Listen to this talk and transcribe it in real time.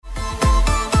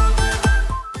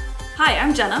Hi,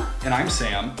 I'm Jenna. And I'm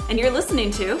Sam. And you're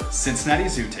listening to Cincinnati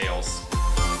Zoo Tales.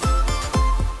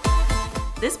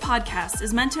 This podcast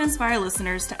is meant to inspire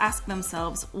listeners to ask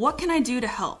themselves, what can I do to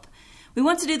help? We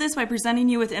want to do this by presenting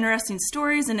you with interesting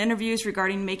stories and interviews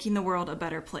regarding making the world a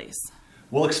better place.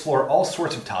 We'll explore all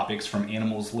sorts of topics from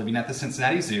animals living at the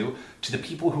Cincinnati Zoo to the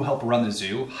people who help run the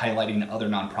zoo, highlighting other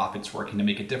nonprofits working to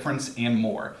make a difference, and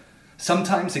more.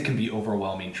 Sometimes it can be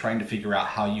overwhelming trying to figure out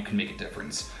how you can make a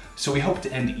difference. So we hope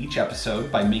to end each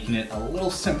episode by making it a little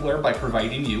simpler by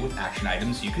providing you with action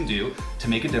items you can do to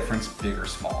make a difference, big or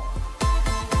small.